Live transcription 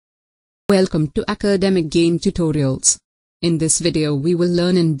Welcome to Academic Game Tutorials. In this video we will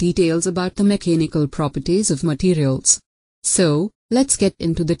learn in details about the mechanical properties of materials. So, let's get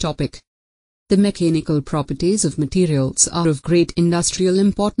into the topic. The mechanical properties of materials are of great industrial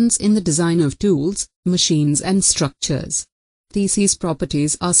importance in the design of tools, machines and structures. These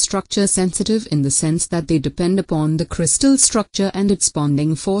properties are structure sensitive in the sense that they depend upon the crystal structure and its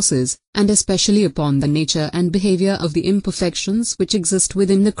bonding forces, and especially upon the nature and behavior of the imperfections which exist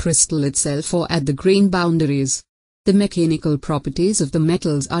within the crystal itself or at the grain boundaries. The mechanical properties of the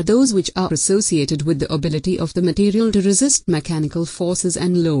metals are those which are associated with the ability of the material to resist mechanical forces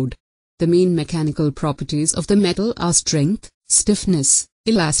and load. The main mechanical properties of the metal are strength, stiffness,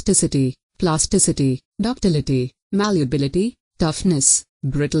 elasticity, plasticity, ductility, malleability, toughness,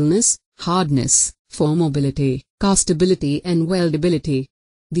 brittleness, hardness, formability, castability and weldability.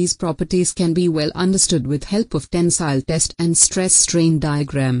 These properties can be well understood with help of tensile test and stress strain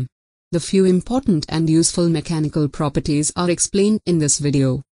diagram. The few important and useful mechanical properties are explained in this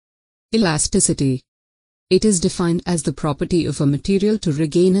video. Elasticity. It is defined as the property of a material to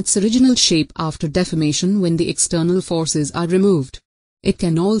regain its original shape after deformation when the external forces are removed. It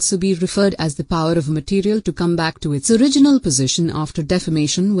can also be referred as the power of a material to come back to its original position after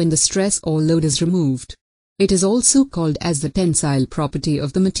deformation when the stress or load is removed. It is also called as the tensile property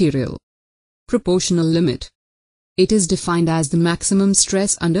of the material. Proportional limit. It is defined as the maximum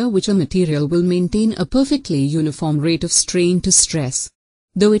stress under which a material will maintain a perfectly uniform rate of strain to stress.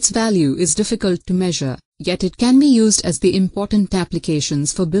 Though its value is difficult to measure, yet it can be used as the important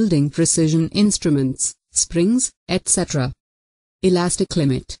applications for building precision instruments, springs, etc. Elastic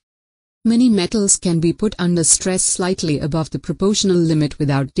limit. Many metals can be put under stress slightly above the proportional limit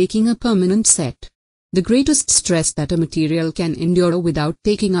without taking a permanent set. The greatest stress that a material can endure without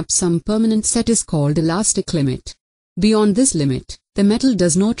taking up some permanent set is called elastic limit. Beyond this limit, the metal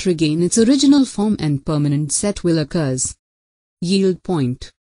does not regain its original form and permanent set will occur. Yield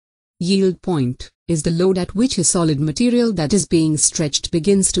point. Yield point is the load at which a solid material that is being stretched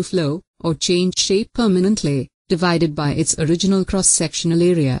begins to flow, or change shape permanently, divided by its original cross-sectional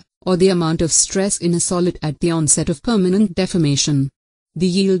area, or the amount of stress in a solid at the onset of permanent deformation. The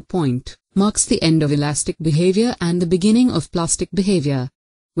yield point marks the end of elastic behavior and the beginning of plastic behavior.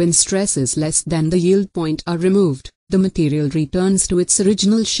 When stresses less than the yield point are removed, the material returns to its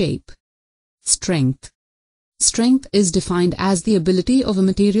original shape. Strength. Strength is defined as the ability of a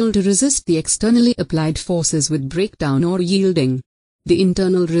material to resist the externally applied forces with breakdown or yielding. The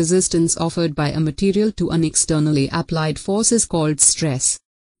internal resistance offered by a material to an externally applied force is called stress.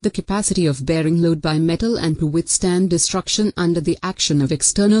 The capacity of bearing load by metal and to withstand destruction under the action of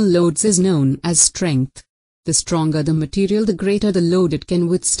external loads is known as strength. The stronger the material, the greater the load it can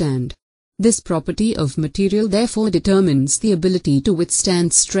withstand. This property of material therefore determines the ability to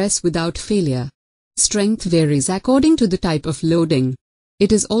withstand stress without failure. Strength varies according to the type of loading.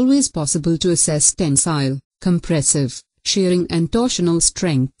 It is always possible to assess tensile, compressive, shearing and torsional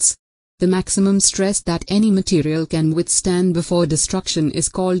strengths. The maximum stress that any material can withstand before destruction is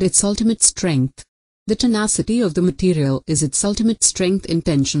called its ultimate strength. The tenacity of the material is its ultimate strength in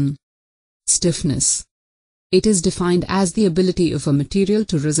tension. Stiffness. It is defined as the ability of a material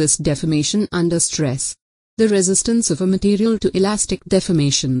to resist deformation under stress. The resistance of a material to elastic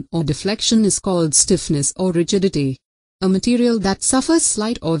deformation or deflection is called stiffness or rigidity. A material that suffers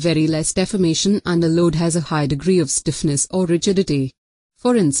slight or very less deformation under load has a high degree of stiffness or rigidity.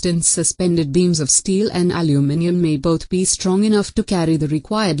 For instance, suspended beams of steel and aluminium may both be strong enough to carry the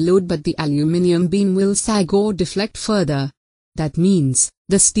required load, but the aluminium beam will sag or deflect further. That means,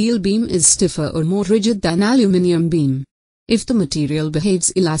 the steel beam is stiffer or more rigid than aluminium beam. If the material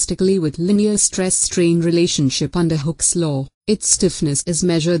behaves elastically with linear stress-strain relationship under Hooke's law, its stiffness is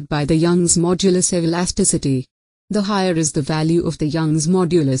measured by the Young's modulus of elasticity. The higher is the value of the Young's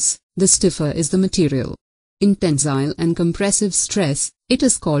modulus, the stiffer is the material. In tensile and compressive stress, it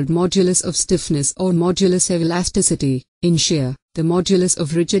is called modulus of stiffness or modulus of elasticity. In shear, the modulus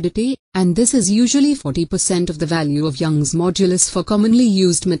of rigidity, and this is usually 40% of the value of Young's modulus for commonly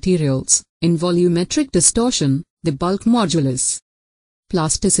used materials. In volumetric distortion, the bulk modulus.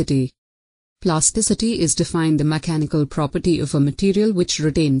 Plasticity. Plasticity is defined the mechanical property of a material which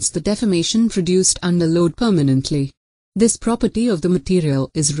retains the deformation produced under load permanently. This property of the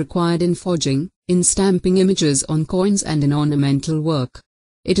material is required in forging, in stamping images on coins and in ornamental work.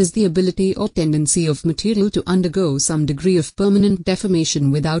 It is the ability or tendency of material to undergo some degree of permanent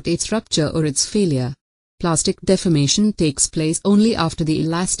deformation without its rupture or its failure. Plastic deformation takes place only after the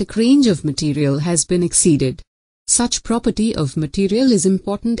elastic range of material has been exceeded. Such property of material is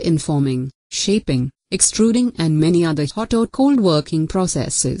important in forming, shaping, extruding and many other hot or cold working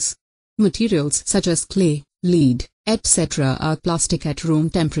processes. Materials such as clay, lead, etc. are plastic at room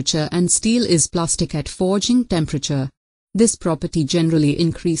temperature and steel is plastic at forging temperature. This property generally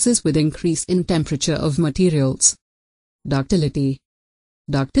increases with increase in temperature of materials. Ductility.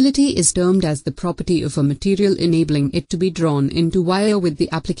 Ductility is termed as the property of a material enabling it to be drawn into wire with the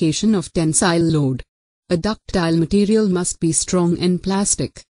application of tensile load. A ductile material must be strong and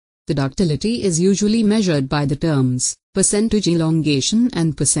plastic. The ductility is usually measured by the terms percentage elongation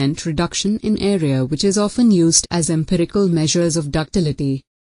and percent reduction in area, which is often used as empirical measures of ductility.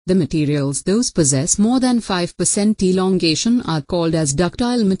 The materials those possess more than 5% elongation are called as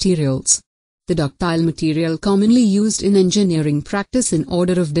ductile materials. The ductile material commonly used in engineering practice in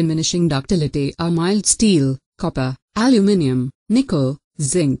order of diminishing ductility are mild steel, copper, aluminium, nickel,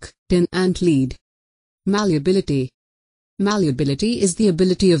 zinc, tin and lead. Malleability. Malleability is the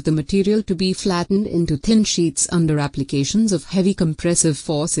ability of the material to be flattened into thin sheets under applications of heavy compressive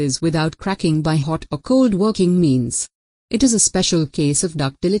forces without cracking by hot or cold working means. It is a special case of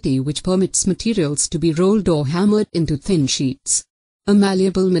ductility which permits materials to be rolled or hammered into thin sheets. A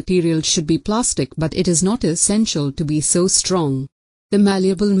malleable material should be plastic, but it is not essential to be so strong. The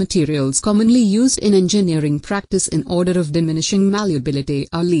malleable materials commonly used in engineering practice in order of diminishing malleability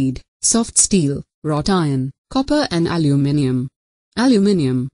are lead, soft steel, wrought iron, copper and aluminium.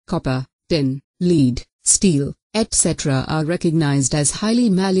 Aluminium, copper, tin, lead, steel, etc. are recognized as highly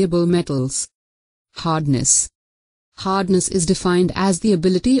malleable metals. Hardness. Hardness is defined as the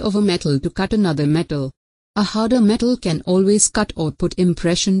ability of a metal to cut another metal. A harder metal can always cut or put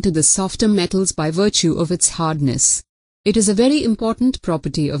impression to the softer metals by virtue of its hardness. It is a very important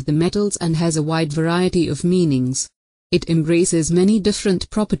property of the metals and has a wide variety of meanings. It embraces many different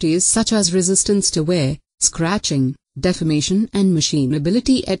properties such as resistance to wear, scratching, deformation and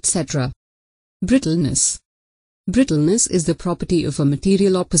machinability, etc. Brittleness. Brittleness is the property of a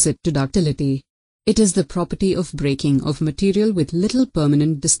material opposite to ductility. It is the property of breaking of material with little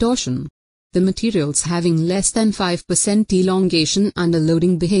permanent distortion. The materials having less than 5% elongation under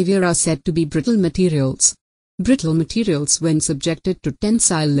loading behavior are said to be brittle materials. Brittle materials, when subjected to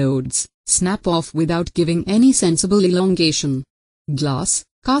tensile loads, snap off without giving any sensible elongation. Glass,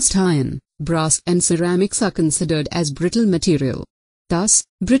 cast iron, brass and ceramics are considered as brittle material. Thus,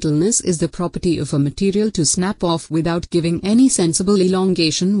 brittleness is the property of a material to snap off without giving any sensible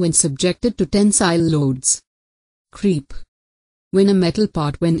elongation when subjected to tensile loads. Creep. When a metal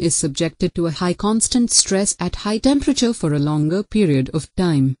part is subjected to a high constant stress at high temperature for a longer period of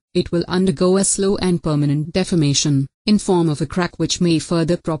time, it will undergo a slow and permanent deformation, in form of a crack which may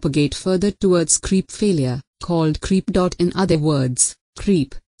further propagate further towards creep failure, called creep. In other words,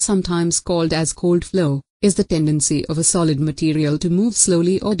 creep, sometimes called as cold flow, is the tendency of a solid material to move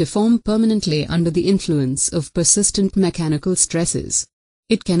slowly or deform permanently under the influence of persistent mechanical stresses.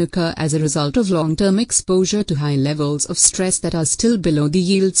 It can occur as a result of long-term exposure to high levels of stress that are still below the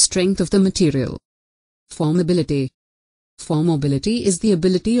yield strength of the material. Formability. Formability is the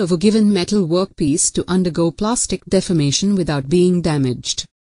ability of a given metal workpiece to undergo plastic deformation without being damaged.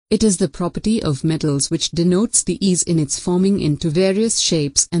 It is the property of metals which denotes the ease in its forming into various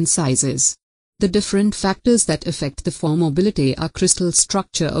shapes and sizes. The different factors that affect the formability are crystal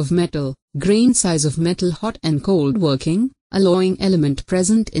structure of metal, grain size of metal, hot and cold working, alloying element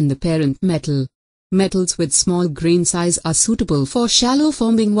present in the parent metal. Metals with small grain size are suitable for shallow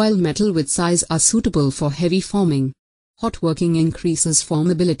forming, while metal with size are suitable for heavy forming. Hot working increases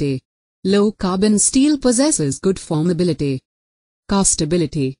formability. Low carbon steel possesses good formability.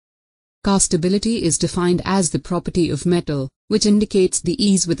 Castability. Castability is defined as the property of metal, which indicates the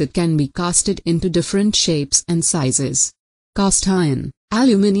ease with it can be casted into different shapes and sizes. Cast iron,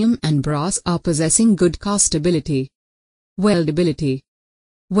 aluminium and brass are possessing good castability. Weldability.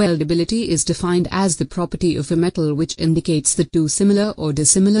 Weldability is defined as the property of a metal which indicates the two similar or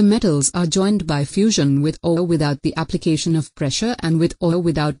dissimilar metals are joined by fusion with or without the application of pressure and with or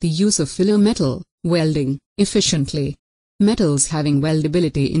without the use of filler metal, welding, efficiently. Metals having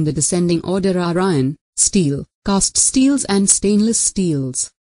weldability in the descending order are iron, steel, cast steels and stainless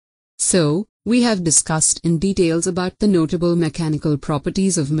steels. So, we have discussed in details about the notable mechanical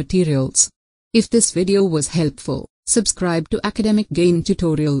properties of materials. If this video was helpful, subscribe to Academic Gain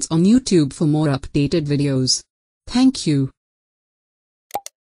Tutorials on YouTube for more updated videos. Thank you.